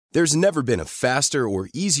There's never been a faster or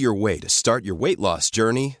easier way to start your weight loss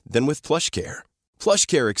journey than with PlushCare.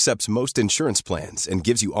 PlushCare accepts most insurance plans and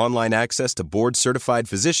gives you online access to board-certified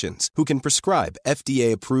physicians who can prescribe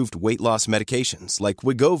FDA-approved weight loss medications like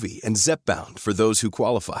Wegovy and Zepbound for those who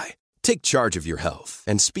qualify. Take charge of your health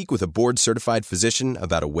and speak with a board-certified physician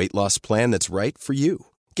about a weight loss plan that's right for you.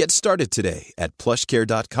 Get started today at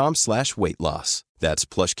plushcare.com/weight-loss. That's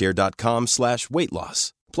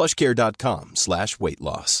plushcare.com/weight-loss.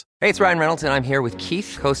 plushcare.com/weight-loss. Hey, it's Ryan Reynolds, and I'm here with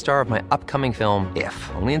Keith, co-star of my upcoming film, If,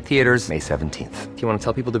 only in theaters May 17th. Do you want to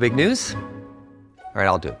tell people the big news? All right,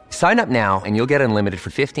 I'll do it. Sign up now and you'll get unlimited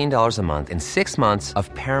for $15 a month and 6 months of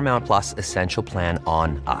Paramount Plus Essential Plan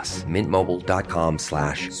on us.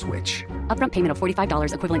 MintMobile.com/switch. Upfront payment of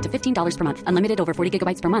 $45 equivalent to $15 per month. Unlimited over 40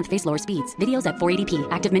 gigabytes per month. Face lower speeds. Videos at 480p.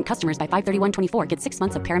 Active Mint customers by 531.24 get 6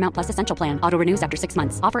 months of Paramount Plus Essential Plan. Auto renews after 6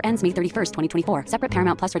 months. Offer ends May 31st, 2024. Separate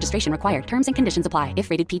Paramount Plus registration required. Terms and conditions apply if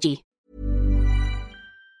rated PG.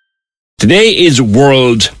 Today is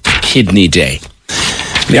World Kidney Day.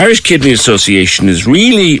 The Irish Kidney Association is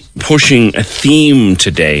really pushing a theme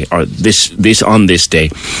today, or this day,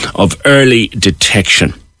 of early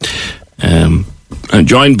detection. I'm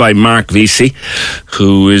joined by Mark Vesey,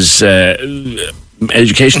 who is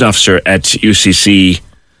education officer at UCC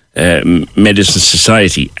Medicine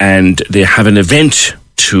Society, and they have an event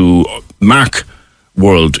to mark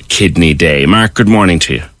World Kidney Day. Mark, good morning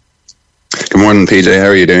to you. Good morning, PJ. How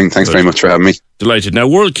are you doing? Thanks very much for having me. Delighted. Now,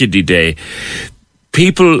 World Kidney Day,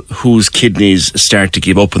 people whose kidneys start to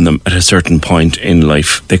give up on them at a certain point in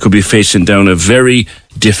life, they could be facing down a very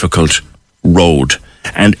difficult road.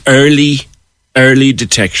 And early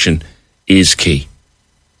detection is key.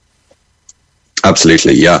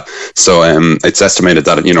 Absolutely, yeah. So it's estimated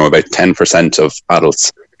that, about 10% of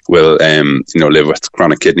adults will, live with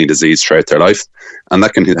chronic kidney disease throughout their life. And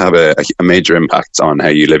that can have a major impact on how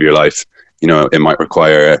you live your life. It might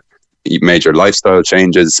require major lifestyle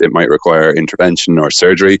changes, it might require intervention or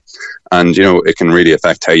surgery, and it can really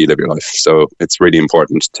affect how you live your life. So it's really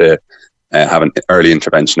important to have an early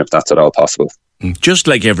intervention if that's at all possible. Just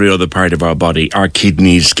like every other part of our body, our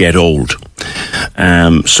kidneys get old.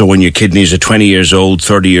 So when your kidneys are 20 years old,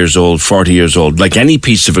 30 years old, 40 years old, like any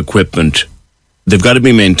piece of equipment, they've got to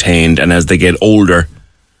be maintained, and as they get older,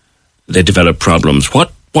 they develop problems.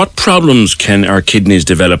 What problems can our kidneys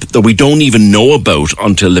develop that we don't even know about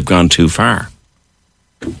until they've gone too far?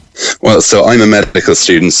 Well, so I'm a medical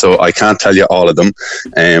student, so I can't tell you all of them,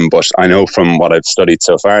 but I know from what I've studied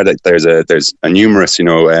so far that there's a numerous,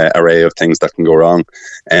 array of things that can go wrong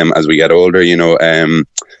as we get older.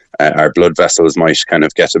 Our blood vessels might kind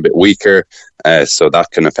of get a bit weaker, so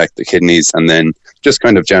that can affect the kidneys, and then just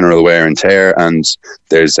kind of general wear and tear. And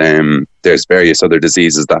there's various other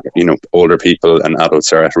diseases that older people and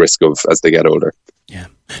adults are at risk of as they get older. Yeah.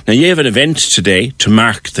 Now you have an event today to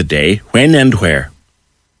mark the day. When and where?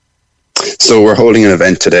 So we're holding an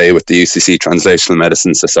event today with the UCC Translational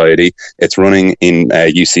Medicine Society. It's running in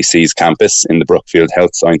UCC's campus in the Brookfield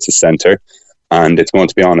Health Sciences Centre, and it's going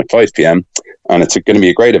to be on at 5 p.m. and it's going to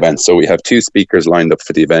be a great event. So we have 2 speakers lined up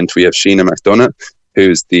for the event. We have Sheena McDonough,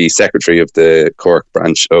 who's the secretary of the Cork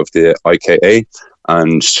branch of the IKA,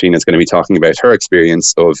 and Sheena's going to be talking about her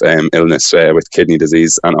experience of illness with kidney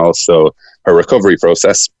disease and also her recovery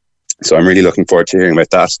process. So I'm really looking forward to hearing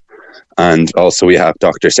about that. And also we have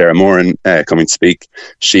Dr. Sarah Moran coming to speak.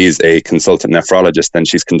 She's a consultant nephrologist, and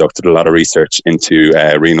she's conducted a lot of research into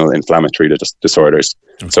renal inflammatory disorders.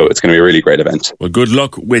 Okay. So it's going to be a really great event. Well, good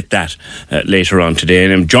luck with that later on today.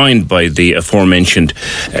 And I'm joined by the aforementioned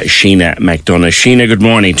Sheena McDonough. Sheena, good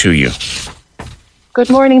morning to you. Good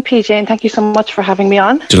morning, PJ, and thank you so much for having me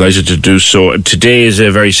on. Delighted to do so. Today is a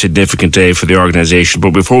very significant day for the organisation,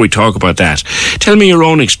 but before we talk about that, tell me your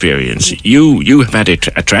own experience. You have had a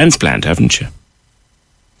transplant, haven't you?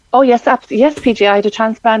 Oh, yes, yes, PJ, I had a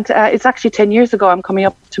transplant. It's actually 10 years ago. I'm coming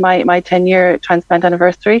up to my 10-year transplant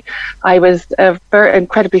anniversary. I was very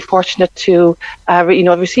incredibly fortunate to,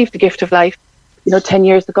 receive the gift of life. 10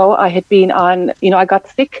 years ago, I had been on, I got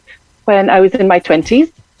sick when I was in my 20s.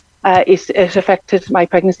 It affected my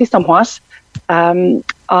pregnancy somewhat. After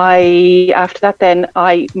that, then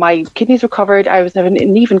my kidneys recovered. I was an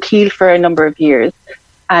even keel for a number of years,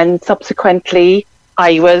 and subsequently,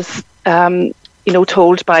 I was,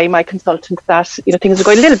 told by my consultant that things were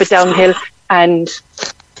going a little bit downhill, and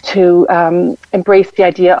to embrace the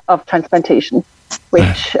idea of transplantation.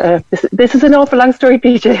 Which this is an awful long story,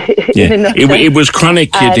 PJ. Yeah. It was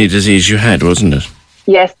chronic kidney disease you had, wasn't it?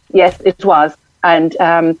 Yes, it was. And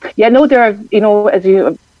there are,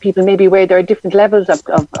 as people may be aware, there are different levels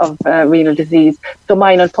of renal disease. So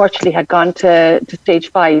mine, unfortunately, had gone to stage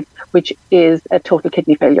 5, which is a total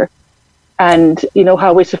kidney failure. And,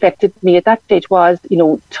 how it affected me at that stage was,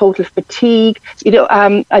 total fatigue.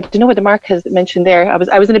 I don't know whether Mark has mentioned there. I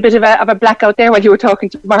was in a bit of a blackout there while you were talking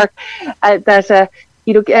to Mark, that,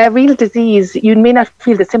 renal disease, you may not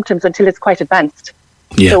feel the symptoms until it's quite advanced.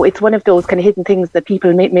 Yeah. So it's one of those kind of hidden things that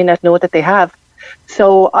people may not know that they have.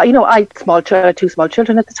 So, I had two small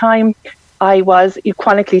children at the time. I was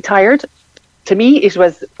chronically tired. To me, it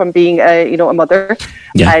was from being, a mother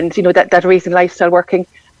and, that raising lifestyle working.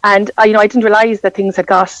 And, I didn't realise that things had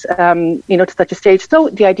got, to such a stage. So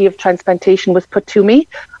the idea of transplantation was put to me.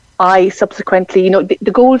 I subsequently,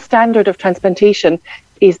 the gold standard of transplantation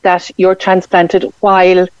is that you're transplanted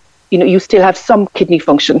while, you still have some kidney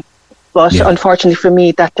function. But unfortunately for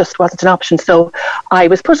me, that just wasn't an option. So I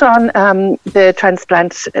was put on the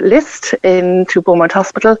transplant list through Beaumont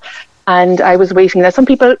Hospital, and I was waiting. Now, some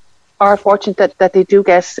people are fortunate that they do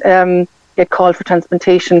get called for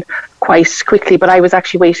transplantation quite quickly, but I was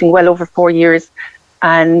actually waiting well over 4 years.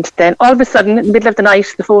 And then all of a sudden, in the middle of the night,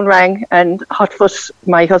 the phone rang, and Hotfoot,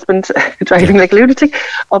 my husband, driving like a lunatic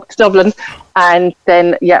up to Dublin. And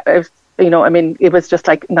then, it was just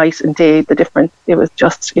like night and day, the difference. It was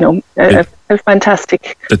just, a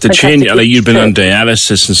fantastic. But the change, you'd been on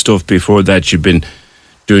dialysis and stuff before that. You'd been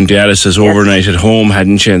doing dialysis overnight at home,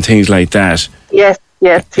 hadn't you, and things like that. Yes.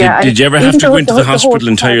 Did you ever have to go into the hospital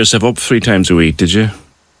and tie yourself up 3 times a week, did you?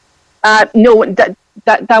 No,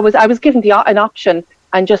 that was, I was given an option,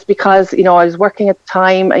 and just because, I was working at the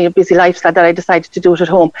time, a busy lifestyle, that I decided to do it at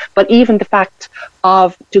home. But even the fact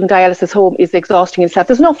of doing dialysis home is exhausting in itself.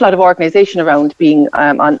 There's an awful lot of organisation around being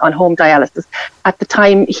on home dialysis. At the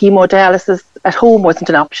time, hemodialysis at home wasn't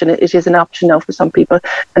an option. It is an option now for some people.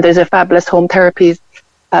 And there's a fabulous home therapies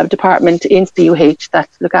department in CUH that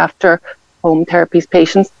look after home therapies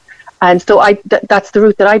patients. And so that's the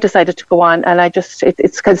route that I decided to go on. And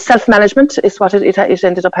it's kind of self-management is what it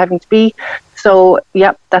ended up having to be. So,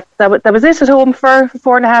 that was it at home for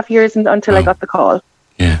 4.5 years until I got the call.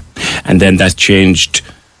 Yeah. And then that changed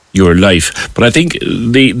your life. But I think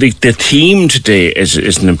the theme today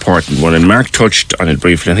is an important one. And Mark touched on it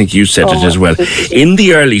briefly. I think you said it as well. In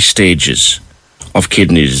the early stages of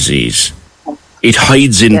kidney disease, it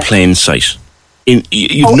hides in plain sight.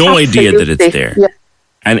 You've no idea that it's there. Yeah.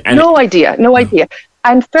 And no idea.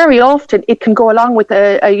 And very often it can go along with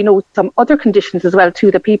some other conditions as well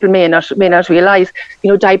too that people may not realise.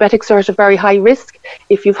 Diabetics are at a very high risk.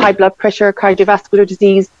 If you've high blood pressure, cardiovascular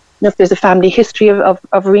disease, if there's a family history of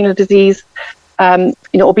renal disease,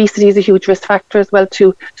 obesity is a huge risk factor as well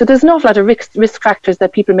too. So there's an awful lot of risk factors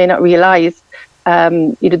that people may not realise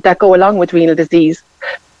that go along with renal disease.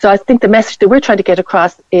 So I think the message that we're trying to get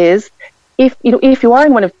across is if you are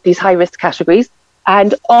in one of these high risk categories,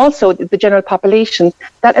 and also the general population,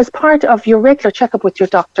 that as part of your regular checkup with your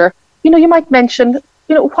doctor, you might mention,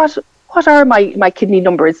 what are my kidney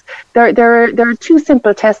numbers? There are 2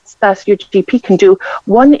 simple tests that your GP can do.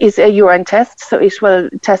 One is a urine test, so it will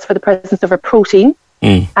test for the presence of a protein,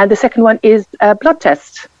 and the second one is a blood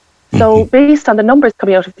test. So based on the numbers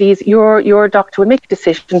coming out of these, your doctor will make a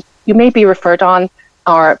decision. You may be referred on,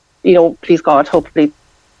 or please God, hopefully.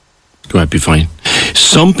 That'd be fine.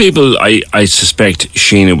 Some people, I suspect,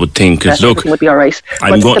 Sheena would think, because look, would be all right.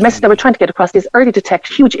 But the message that we're trying to get across is early detect,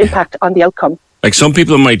 huge impact on the outcome. Like some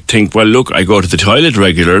people might think, well, look, I go to the toilet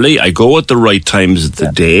regularly, I go at the right times of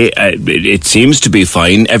the day, it seems to be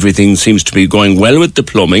fine, everything seems to be going well with the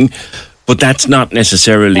plumbing, but that's not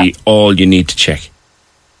necessarily all you need to check.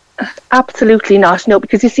 Absolutely not, no,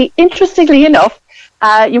 because you see, interestingly enough,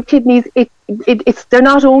 your kidneys, they're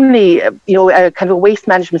not only a kind of a waste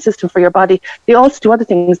management system for your body. They also do other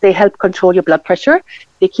things. They help control your blood pressure.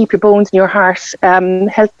 They keep your bones and your heart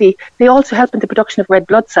healthy. They also help in the production of red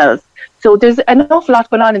blood cells. So there's an awful lot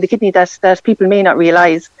going on in the kidney that people may not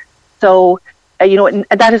realise. So and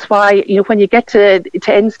that is why when you get to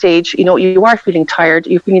end stage, you are feeling tired.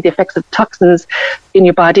 You're feeling the effects of toxins in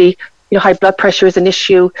your body. High blood pressure is an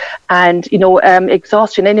issue, and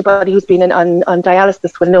exhaustion. Anybody who's been on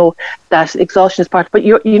dialysis will know that exhaustion is part. But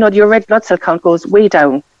your red blood cell count goes way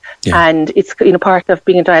down, and it's part of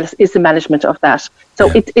being in dialysis is the management of that.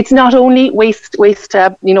 So it's not only waste.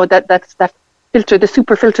 That filter, the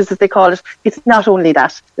super filters as they call it. It's not only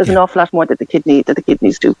that. There's an awful lot more that the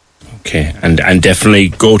kidneys do. Okay, and definitely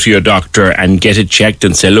go to your doctor and get it checked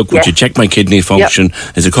and say, look, would you check my kidney function?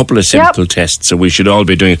 There's a couple of simple tests, so we should all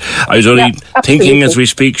be doing it. I was only thinking as we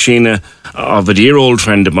speak, Sheena, of a dear old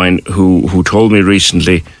friend of mine who told me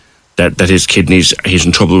recently that his kidneys, he's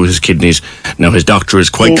in trouble with his kidneys. Now, his doctor is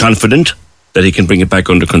quite confident that he can bring it back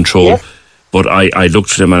under control, but I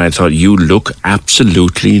looked at him and I thought, you look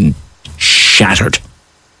absolutely shattered.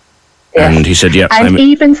 And he said,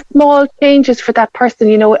 even small changes for that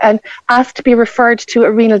person, and ask to be referred to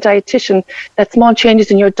a renal dietitian. That small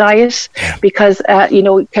changes in your diet, because,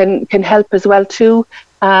 can help as well too.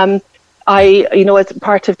 As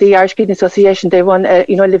part of the Irish Kidney Association, they run a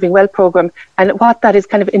Living Well program. And what that is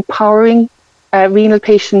kind of empowering renal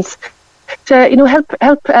patients to,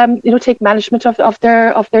 help take management of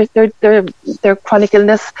their chronic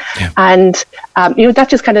illness. Yeah. And,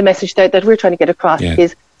 that's just kind of message that we're trying to get across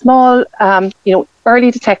is small,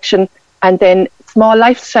 early detection, and then small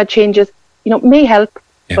lifestyle changes, may help.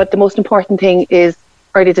 Yeah. But the most important thing is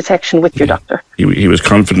early detection with your doctor. He was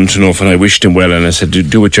confident enough, and I wished him well, and I said,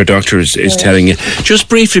 do what your doctor is telling you. Just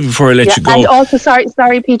briefly before I let you go. And also, sorry,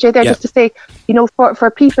 PJ, just to say,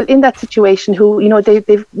 for people in that situation who,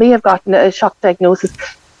 they may have gotten a shock diagnosis,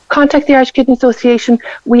 contact the Irish Kidney Association.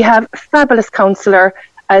 We have a fabulous counsellor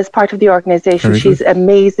as part of the organisation. She's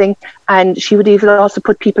amazing, and she would even also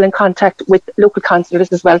put people in contact with local counsellors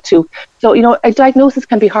as well too. So, a diagnosis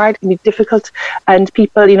can be hard, can be difficult, and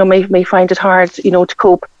people, may find it hard, to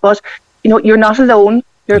cope. But, you're not alone.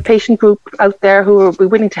 You're a patient group out there who will be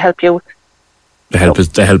willing to help you. The help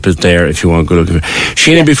is there if you want to go look.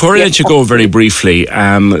 Sheena, before I let you go very briefly,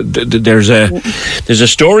 there's a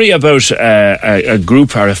story about a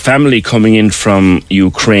group or a family coming in from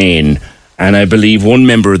Ukraine. And I believe one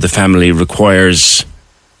member of the family requires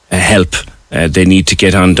help. They need to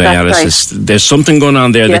get on dialysis. Right. There's something going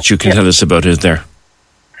on there that you can tell us about, is there?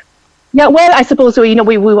 Yeah, well, I suppose, we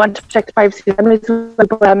want to protect the privacy of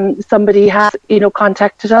families. Somebody has,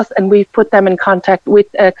 contacted us, and we've put them in contact with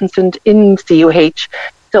a consultant in CUH.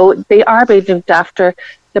 So they are being looked after.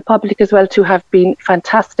 The public as well too have been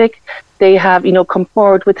fantastic. They have, come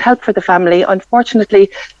forward with help for the family. Unfortunately,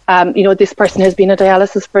 this person has been on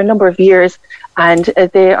dialysis for a number of years, and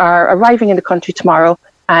they are arriving in the country tomorrow.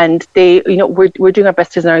 And they, we're doing our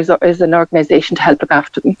best as an organisation to help look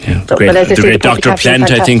after them. Yeah, so, the great Dr. Plant,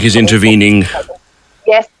 I think, is intervening.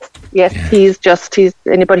 Yes, yeah. He's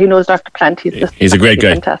anybody who knows Dr. Plant, he's a great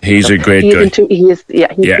guy. Fantastic. He's a great guy.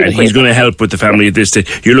 And he's going to help with the family at this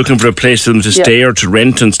stage. You're looking for a place for them to stay or to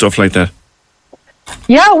rent and stuff like that.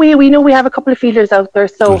 Yeah, we know we have a couple of feelers out there,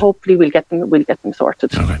 so hopefully we'll get them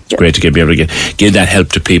sorted. Okay. It's great to be able to give that help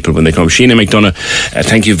to people when they come. Sheena McDonagh,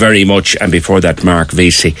 thank you very much. And before that, Mark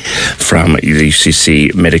Vasey from the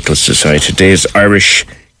UCC Medical Society. Today is Irish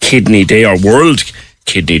Kidney Day, or World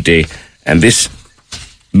Kidney Day, and this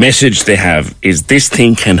message they have is this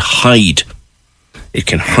thing can hide. It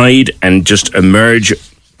can hide and just emerge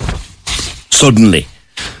suddenly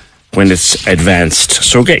when it's advanced.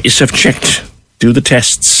 So get yourself checked. Do the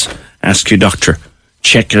tests. Ask your doctor.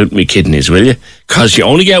 Check out my kidneys, will you? Because you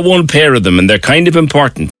only get one pair of them, and they're kind of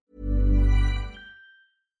important.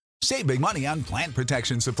 Save big money on plant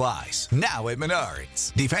protection supplies. Now at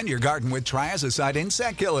Menards. Defend your garden with Triazicide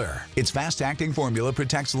Insect Killer. Its fast-acting formula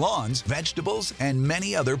protects lawns, vegetables, and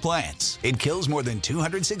many other plants. It kills more than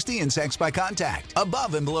 260 insects by contact,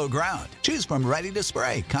 above and below ground. Choose from ready to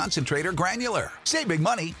spray, concentrate, or granular. Save big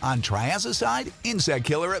money on Triazicide Insect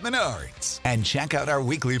Killer at Menards. And check out our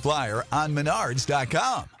weekly flyer on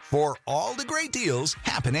Menards.com for all the great deals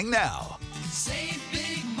happening now. Save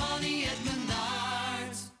big money at Menards.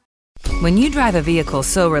 When you drive a vehicle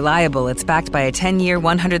so reliable it's backed by a 10-year,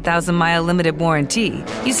 100,000-mile limited warranty,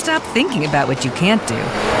 you stop thinking about what you can't do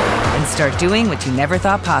and start doing what you never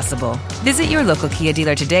thought possible. Visit your local Kia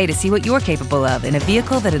dealer today to see what you're capable of in a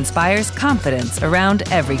vehicle that inspires confidence around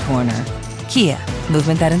every corner. Kia,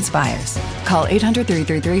 movement that inspires. Call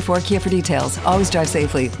 800-333-4KIA for details. Always drive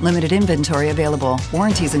safely. Limited inventory available.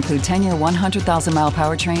 Warranties include 10-year 100,000-mile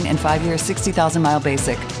powertrain and 5-year 60,000-mile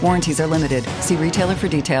basic. Warranties are limited. See retailer for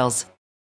details.